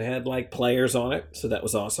games that had like players on it, so that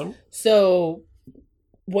was awesome. So,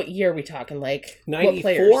 what year are we talking? Like, what 94,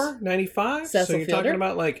 players? 95? Cecil So you're Fielder? talking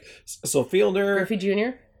about like Cecil Fielder, Griffey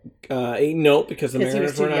Jr.? no, because the Because he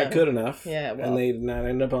was Mariners were too not young. good enough. Yeah, well. And they did not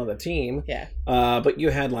end up on the team. Yeah. But you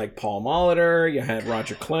had like Paul Molitor, you had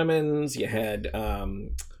Roger Clemens, you had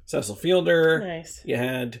Cecil Fielder, Nice. you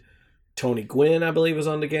had Tony Gwynn, I believe, was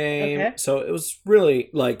on the game. Okay. So it was really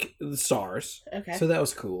like the stars. Okay. So that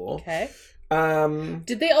was cool. Okay. Um,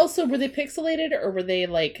 Did they also, were they pixelated or were they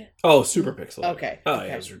like, oh, super pixel. Okay, Oh, okay.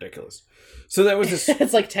 yeah, it was ridiculous. So there was this.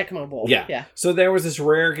 it's like Tecmo Bowl. Yeah. Yeah. So there was this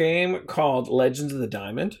rare game called Legends of the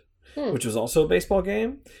Diamond, which was also a baseball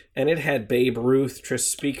game, and it had Babe Ruth, Tris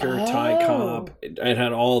Speaker, Ty Oh. Cobb. It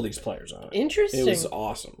had all these players on it. Interesting. It was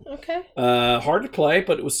awesome. Okay. Hard to play,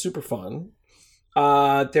 but it was super fun.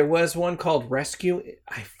 There was one called Rescue.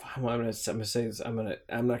 I'm gonna say this. I'm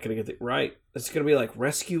not gonna get it right. It's gonna be like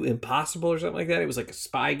Rescue Impossible or something like that. It was like a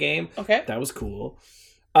spy game. Okay. That was cool.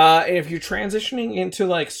 And if you're transitioning into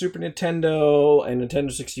like Super Nintendo and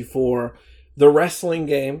Nintendo 64, the wrestling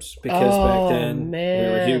games, because back then we were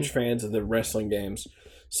man. huge fans of the wrestling games.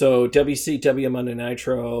 So WCW Monday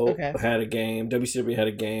Nitro Okay. had a game. WCW had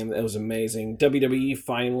a game that was amazing. WWE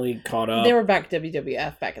finally caught up. They were back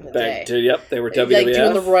WWF back in the day. They were Like WWF.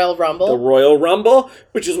 doing the Royal Rumble. The Royal Rumble,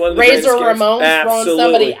 which is one of the Razor greatest games. Ramon throwing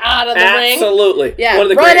somebody out of the ring. Absolutely. Yeah. One of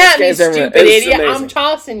the Run greatest at me, games ever. stupid It was idiot. amazing. I'm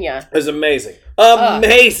tossing you. It was amazing.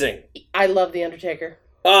 Amazing. I love The Undertaker.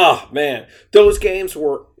 Oh, man. Those games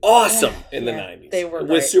were awesome in the Yeah, 90s. they were With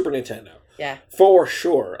great. Super Nintendo. Yeah. For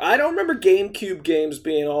sure. I don't remember GameCube games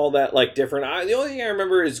being all that like different. The only thing I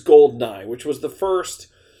remember is GoldenEye, which was the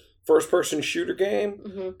first-person shooter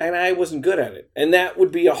game, and I wasn't good at it. And that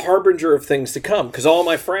would be a harbinger of things to come, because all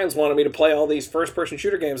my friends wanted me to play all these first-person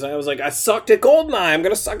shooter games, and I was like, I sucked at GoldenEye. I'm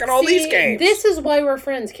going to suck at all these games. This is why we're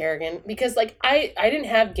friends, Kerrigan. Because like I didn't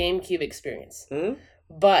have GameCube experience. Hmm?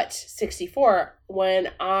 But 64, when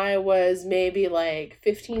I was maybe like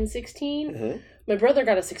 15, 16, Mhm. my brother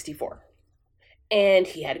got a 64. And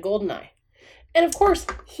he had GoldenEye. And of course,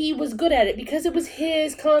 he was good at it because it was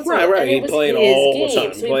his console. Right. And He it was played his all game. the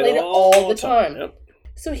time. So he played it all the time. Yep.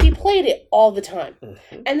 So he played it all the time.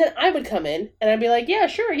 Mhm. And then I would come in and I'd be like, yeah,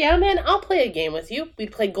 sure. Yeah, man, I'll play a game with you.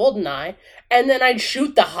 We'd play GoldenEye. And then I'd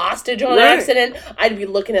shoot the hostage on Right. accident. I'd be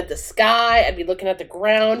looking at the sky. I'd be looking at the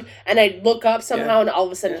ground. And I'd look up somehow and all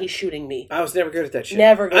of a sudden he's shooting me. I was never good at that shit.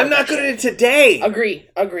 Never good I'm at not that good at it today. Agree.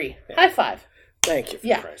 High five. Thank you, for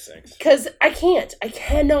Yeah. Christ's sakes. Because I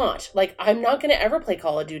cannot. Like, I'm not going to ever play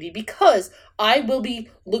Call of Duty because I will be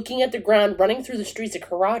looking at the ground, running through the streets of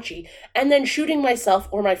Karachi, and then shooting myself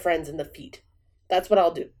or my friends in the feet. That's what I'll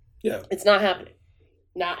do. Yeah. It's not happening.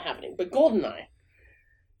 Not happening. But GoldenEye.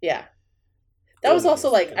 Yeah. That was also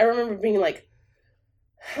like, I remember being like,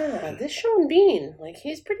 this Sean Bean, like,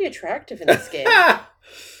 he's pretty attractive in this game.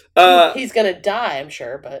 He's going to die, I'm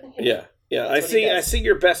sure, but. Yeah. Yeah, That's what he I does. see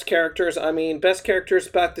your best characters. I mean, best characters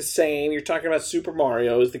about the same. You're talking about Super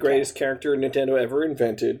Mario is the greatest character Nintendo ever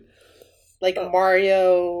invented. Like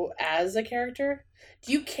Mario as a character?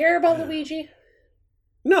 Do you care about Luigi?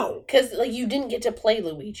 No, Because like you didn't get to play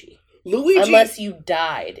Luigi Luigi. unless you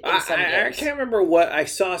died in some I games. can't remember what I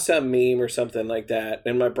saw some meme or something like that,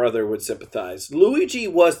 and my brother would sympathize. Luigi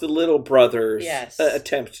was the little brother's Yes.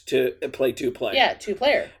 attempt to play 2-player. Yeah,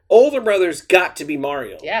 2-player. Older brothers got to be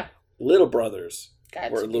Mario. Yeah, Little brothers got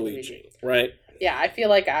were to be Luigi, right? Yeah, I feel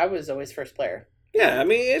like I was always first player. Yeah, I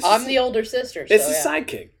mean, I'm the older sister. So it's a yeah.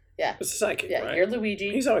 sidekick. Yeah. It's a sidekick, Yeah, right? you're Luigi.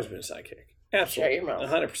 He's always been a sidekick. Absolutely. Shut your mouth.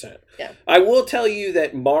 100%. Yeah. I will tell you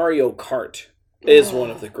that Mario Kart is one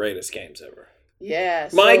of the greatest games ever. Yeah.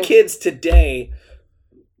 My so- kids today,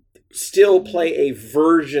 still play a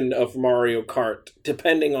version of Mario Kart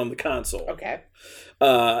depending on the console. Okay.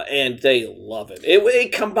 And they love it.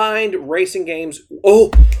 It combined racing games. Oh,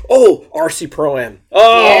 RC Pro-Am.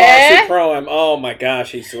 Oh, Yeah? RC Pro-Am. Oh my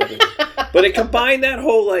gosh, he's so good. But it combined that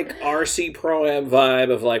whole like RC Pro-Am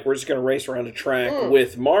vibe of like we're just gonna race around a track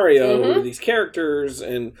with Mario with these characters,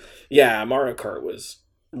 and yeah, Mario Kart was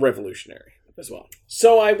revolutionary as well.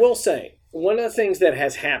 So I will say one of the things that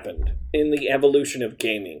has happened in the evolution of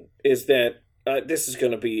gaming is that this is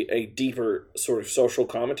going to be a deeper sort of social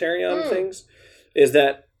commentary on things. Is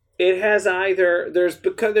that it has either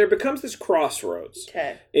there becomes this crossroads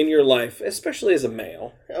in your life, especially as a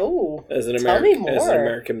male. Oh, as an tell me more. As an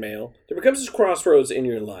American male, there becomes this crossroads in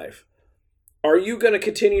your life. Are you going to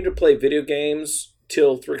continue to play video games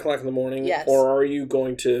till 3 o'clock in the morning, or are you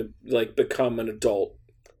going to like become an adult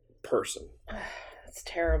person? That's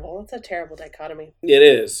terrible. That's a terrible dichotomy. It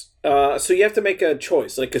is. So you have to make a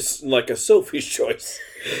choice, like a Sophie's choice.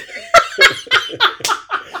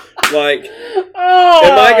 Like, am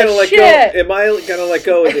I gonna let go? Am I gonna let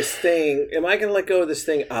go of this thing? Am I gonna let go of this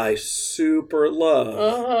thing I super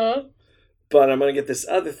love? But I'm gonna get this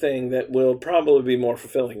other thing that will probably be more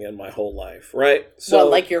fulfilling in my whole life, right? So,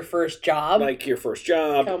 like your first job,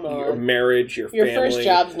 Come on. Your marriage, your family. Your first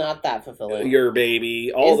job's not that fulfilling. Your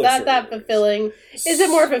baby, all is that fulfilling? Is it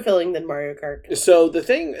more fulfilling than Mario Kart? So the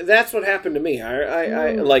thing that's what happened to me.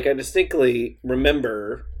 I distinctly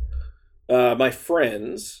remember. My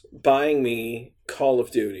friends buying me Call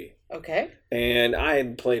of Duty. Okay. And I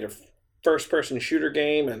hadn't played a first-person shooter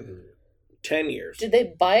game in 10 years. Did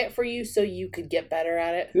they buy it for you so you could get better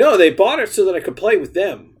at it? No, they bought it so that I could play with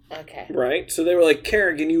them. Okay. Right? So they were like,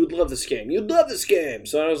 Kerrigan, you would love this game. You'd love this game.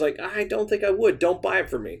 So I was like, I don't think I would. Don't buy it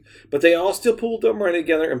for me. But they all still pulled their money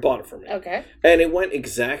together and bought it for me. Okay. And it went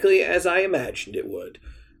exactly as I imagined it would.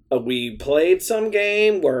 We played some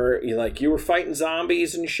game where you were fighting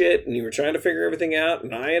zombies and shit, and you were trying to figure everything out.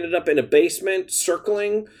 And I ended up in a basement,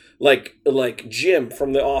 circling like Jim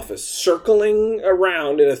from The Office, circling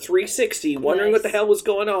around in a 360, wondering what the hell was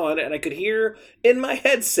going on. And I could hear in my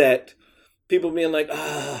headset people being like,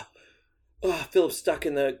 Philip's stuck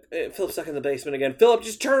in the basement again. Philip,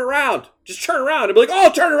 just turn around. I'd be like,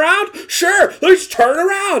 oh, turn around? Sure, let's turn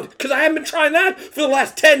around. Because I haven't been trying that for the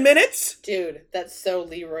last 10 minutes. Dude, that's so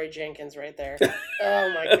Leroy Jenkins right there.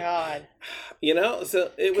 Oh, my God. So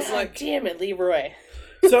it was God damn it, Leroy.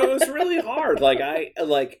 So it was really hard.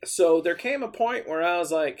 So there came a point where I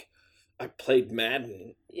was like, I played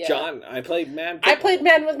Madden. Yeah. John, I played Madden. I played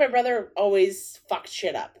Madden with my brother, always fucked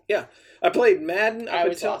shit up. Yeah. I played Madden I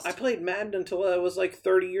played Madden until I was like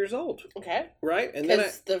 30 years old. Okay. Right? And then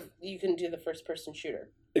you can do the first person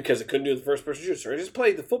shooter. Because I couldn't do the first person shooter. So I just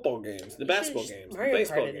played the football games, the basketball games, Mario the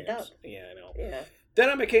baseball Karted games. It up. Yeah, I know. Yeah. Then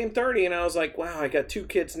I became 30 and I was like, wow, I got 2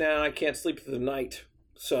 kids now. I can't sleep through the night.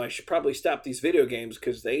 So I should probably stop these video games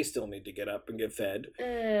because they still need to get up and get fed.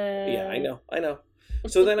 Yeah, I know.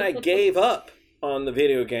 So then I gave up on the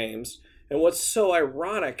video games. And what's so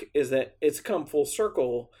ironic is that it's come full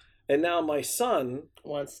circle, and now my son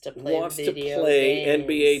wants to play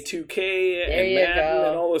NBA 2K and Madden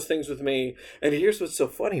and all those things with me. And here's what's so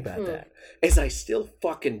funny about that is I still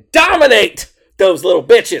fucking dominate those little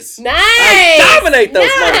bitches. Nice! I dominate those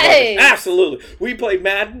motherfuckers. Absolutely. We played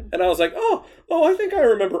Madden, and I was like, oh, I think I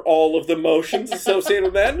remember all of the motions associated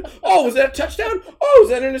with Madden. Oh, was that a touchdown? Oh, was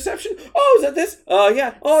that an interception? Oh, was that this?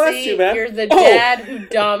 Yeah. Oh, that's too bad. You're the dad who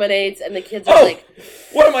dominates, and the kids are like...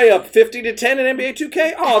 What am I up, 50-10 in NBA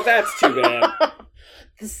 2K? Oh, that's too bad.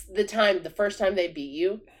 The first time they beat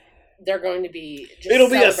you, they're going to be just It'll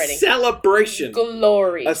be a celebration.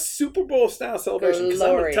 Glory. A Super Bowl style celebration. Because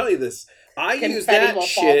I'm going to tell you this. I use that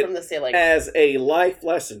shit from the ceiling as a life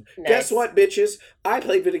lesson. Nice. Guess what, bitches? I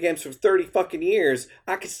played video games for 30 fucking years.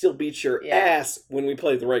 I could still beat your ass when we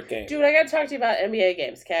play the right game. Dude, I got to talk to you about NBA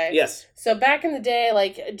games, okay? Yes. So back in the day,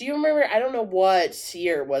 do you remember, I don't know what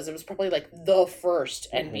year it was. It was probably the first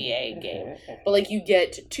NBA game. But you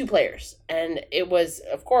get 2 players. And it was,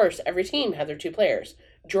 of course, every team had their 2 players.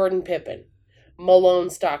 Jordan Pippen. Malone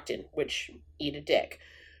Stockton, which, eat a dick.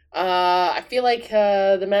 I feel like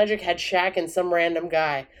the Magic had Shaq and some random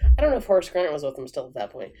guy. I don't know if Horace Grant was with them still at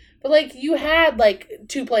that point. But, you had,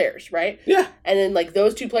 2 players, right? Yeah. And then,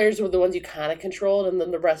 those 2 players were the ones you kind of controlled, and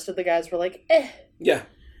then the rest of the guys were like, eh. Yeah.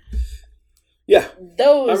 Yeah. I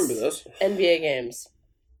remember those. NBA games,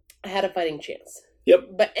 I had a fighting chance.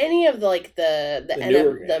 Yep. But any of, the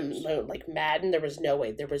Madden, there was no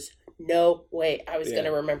way. There was no way I was going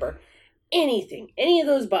to remember anything, any of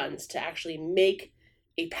those buttons to actually make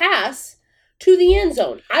a pass to the end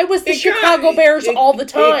zone. I was the Chicago Bears all the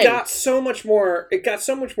time. It got so much more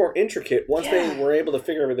intricate once they were able to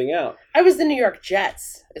figure everything out. I was the New York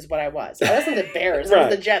Jets, is what I was. I wasn't the Bears. I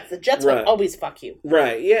was the Jets. The Jets will always fuck you.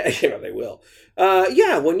 Right. Yeah. They will.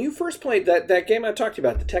 When you first played that game I talked to you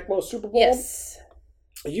about, the Tecmo Super Bowl. Yes.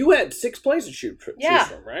 You had 6 plays to choose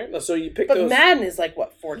from, right? So you picked those. But Madden is like,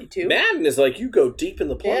 what, 42? Madden is like, you go deep in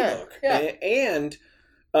the playbook. Yeah. And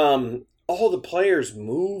all the players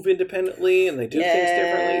move independently and they do things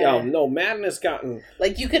differently. Oh, no, Madden has gotten...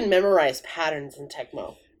 Like, you can memorize patterns in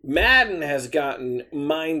Tecmo. Madden has gotten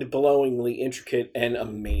mind-blowingly intricate and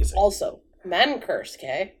amazing. Also, Madden Curse,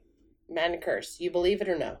 okay? Madden Curse. You believe it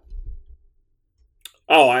or no?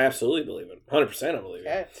 Oh, I absolutely believe it. 100% I believe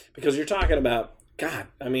it. Because you're talking about... God,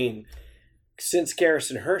 I mean, since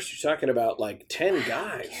Garrison Hearst, you're talking about like 10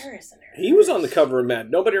 guys. Garrison Hearst. He was on the cover of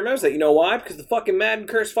Madden. Nobody remembers that. You know why? Because the fucking Madden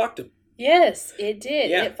curse fucked him. Yes, it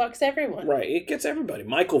did. Yeah. It fucks everyone. Right. It gets everybody.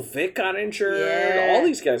 Michael Vick got injured. Yeah. All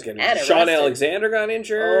these guys got injured. Sean Alexander got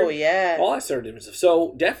injured. Oh, yeah. All that sort of different stuff.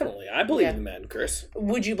 So, definitely, I believe in the Madden curse.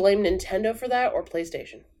 Would you blame Nintendo for that or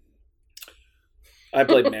PlayStation? I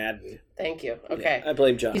blame Madden. Thank you. Okay. Yeah, I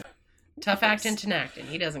blame John. Tough acting to acting.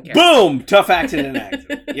 He doesn't care. Boom! Tough acting and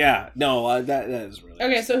acting. Yeah. No, that is really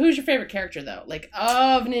okay, so who's your favorite character, though? Like,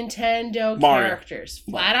 of Nintendo characters?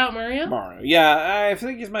 Flat out Mario? Mario. Yeah, I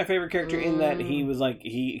think he's my favorite character in that he was like,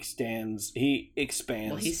 he expands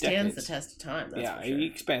Well, he stands decades. the test of time, that's for sure. He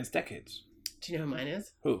expands decades. Do you know who mine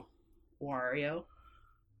is? Who? Wario.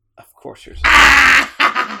 Of course yours.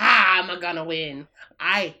 I'm gonna win.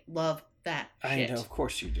 I love that shit. I know, of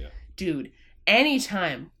course you do. Dude,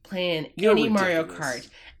 anytime playing any Mario Kart,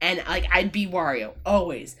 and like I'd be Wario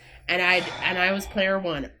always, and I was player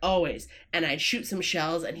 1 always, and I'd shoot some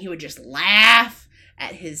shells, and he would just laugh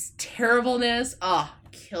at his terribleness. Oh,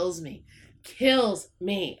 kills me.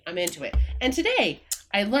 I'm into it. And today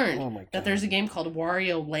I learned that there's a game called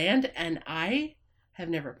Wario Land, and I have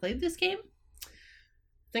never played this game.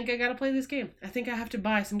 I think I gotta play this game. I think I have to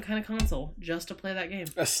buy some kind of console just to play that game.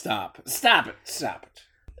 Stop it.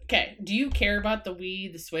 Okay, do you care about the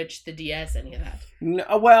Wii, the Switch, the DS, any of that? No,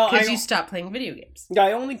 well, because you stopped playing video games.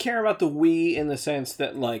 I only care about the Wii in the sense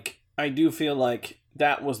that, like, I do feel like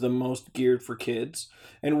that was the most geared for kids,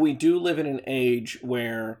 and we do live in an age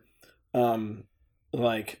where,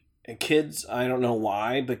 like, kids, I don't know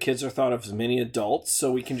why, but kids are thought of as mini adults,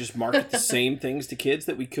 so we can just market the same things to kids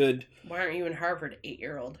that we could. Why aren't you in Harvard,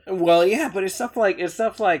 8-year-old? Well, yeah, but it's stuff like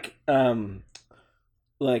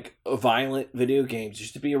violent video games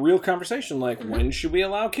used to be a real conversation. Like, when should we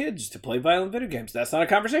allow kids to play violent video games? That's not a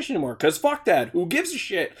conversation anymore. Because fuck that. Who gives a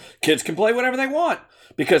shit? Kids can play whatever they want.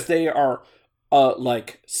 Because they are,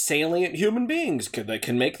 like, salient human beings. They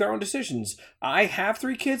can make their own decisions. I have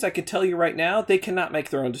 3 kids. I can tell you right now, they cannot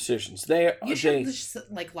make their own decisions. You should just,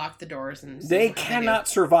 like, lock the doors and... They cannot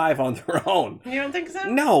survive on their own. You don't think so?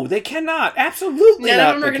 No, they cannot. Absolutely not. None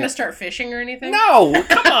of them are going to start fishing or anything? No,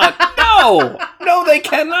 come on. No, they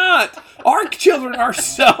cannot. Our children are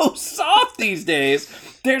so soft these days.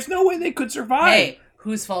 There's no way they could survive. Hey,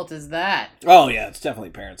 whose fault is that? Oh, yeah, it's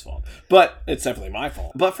definitely parents' fault. But it's definitely my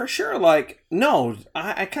fault. But for sure, like, no,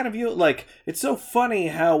 I kind of view it like, it's so funny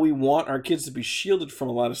how we want our kids to be shielded from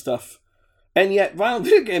a lot of stuff. And yet, violent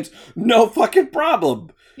video games, no fucking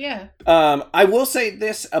problem. Yeah. I will say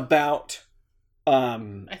this about...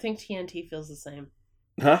 I think TNT feels the same.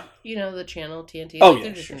 Huh? You know the channel TNT. Oh yeah,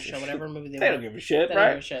 they're just gonna show whatever movie they want. They don't give a shit, they right?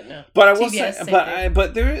 Don't give a shit, no. But I will TBS, say,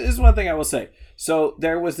 but there is one thing I will say. So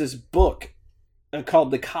there was this book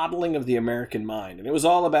called "The Coddling of the American Mind," and it was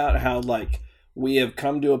all about how, like, we have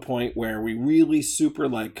come to a point where we really super,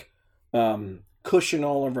 like, cushion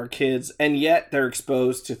all of our kids, and yet they're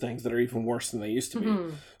exposed to things that are even worse than they used to be.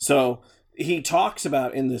 Mm-hmm. So he talks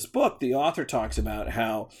about in this book, the author talks about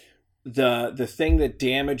how the thing that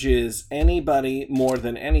damages anybody more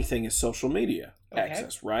than anything is social media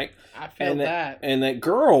access, right? I feel that. And that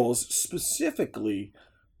girls specifically,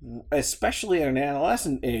 especially at an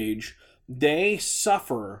adolescent age, they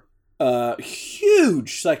suffer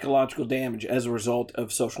huge psychological damage as a result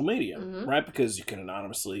of social media, right? Because you can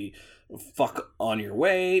anonymously fuck on your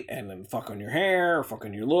weight and then fuck on your hair or fuck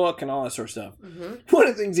on your look and all that sort of stuff. One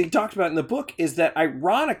of the things he talked about in the book is that,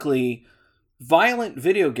 ironically, violent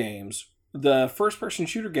video games, the first-person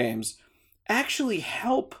shooter games, actually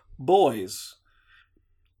help boys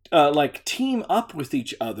like team up with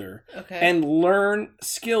each other and learn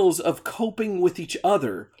skills of coping with each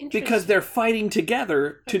other because they're fighting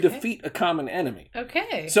together to defeat a common enemy.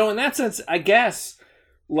 Okay. So in that sense, I guess,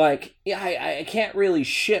 like, yeah, I can't really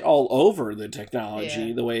shit all over the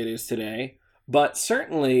technology the way it is today, but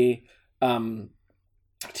certainly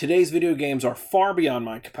today's video games are far beyond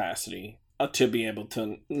my capacity to be able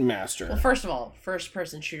to master. Well, first of all,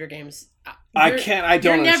 first-person shooter games. I don't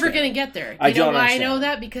You're never understand. going to get there. I You know don't why understand. I know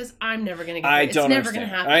that? Because I'm never going to get there. I It's don't never going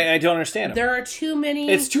to understand. happen. I don't understand them. There are too many...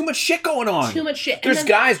 It's too much shit going on. Too much shit. There's And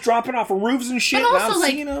then, guys dropping off of roofs and shit, but and also, I'm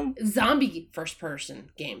like, seeing them. zombie first-person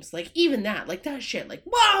games. Like, even that. Like, that shit. Like,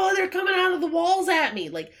 whoa, they're coming out of the walls at me.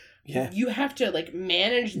 Like, Yeah. you have to, like,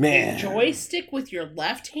 manage Man. the joystick with your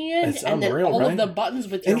left hand. That's and unreal, then all right? of the buttons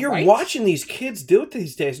with your And you're right. watching these kids do it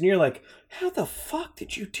these days, and you're like, how the fuck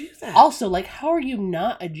did you do that? Also, like, how are you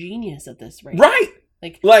not a genius at this rate? Right.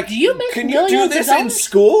 Like, do you make can you millions do of this in dollars?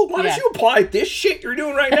 school? Why Yeah. don't you apply this shit you're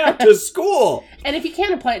doing right now to school? And if you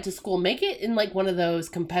can't apply it to school, make it in like one of those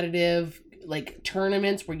competitive like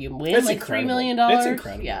tournaments where you win It's like incredible. $3 million. It's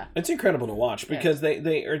incredible. Yeah. It's incredible to watch because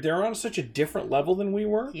they're on such a different level than we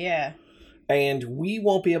were, Yeah. and we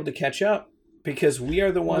won't be able to catch up because we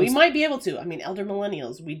are the ones. We might be able to. I mean, elder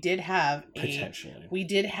millennials, we did have potentially. We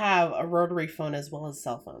did have a rotary phone as well as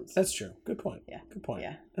cell phones. That's true. Good point. Yeah. Good point.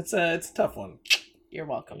 Yeah. It's a tough one. You're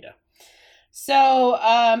welcome. Yeah. So,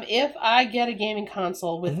 if I get a gaming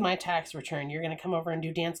console with Mhm. my tax return, you're going to come over and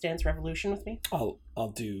do Dance Dance Revolution with me? I'll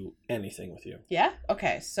do anything with you. Yeah?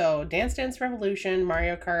 Okay. So, Dance Dance Revolution,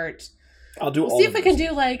 Mario Kart. I'll do We'll all see of if we those can do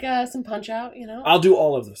things. like some Punch Out, you know? I'll do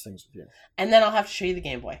all of those things with you. And then I'll have to show you the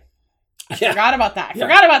Game Boy. Yeah. Forgot about that. Yeah.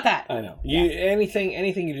 Forgot about that. I know.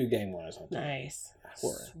 Anything you do game wise. Nice.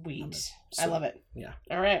 We're- Sweet. so- I love it. Yeah.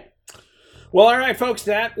 All right. Well, all right, folks,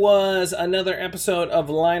 that was another episode of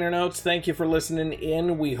Liner Notes. Thank you for listening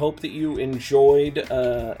in. We hope that you enjoyed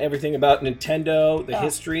everything about Nintendo, the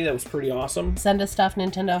history. That was pretty awesome. Send us stuff,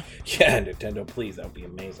 Nintendo. Yeah, Nintendo, please. That would be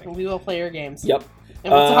amazing. We will play your games. Yep.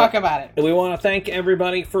 And we'll talk about it. And we want to thank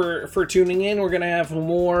everybody for tuning in. We're going to have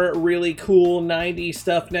more really cool 90s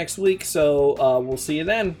stuff next week, so we'll see you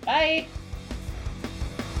then. Bye.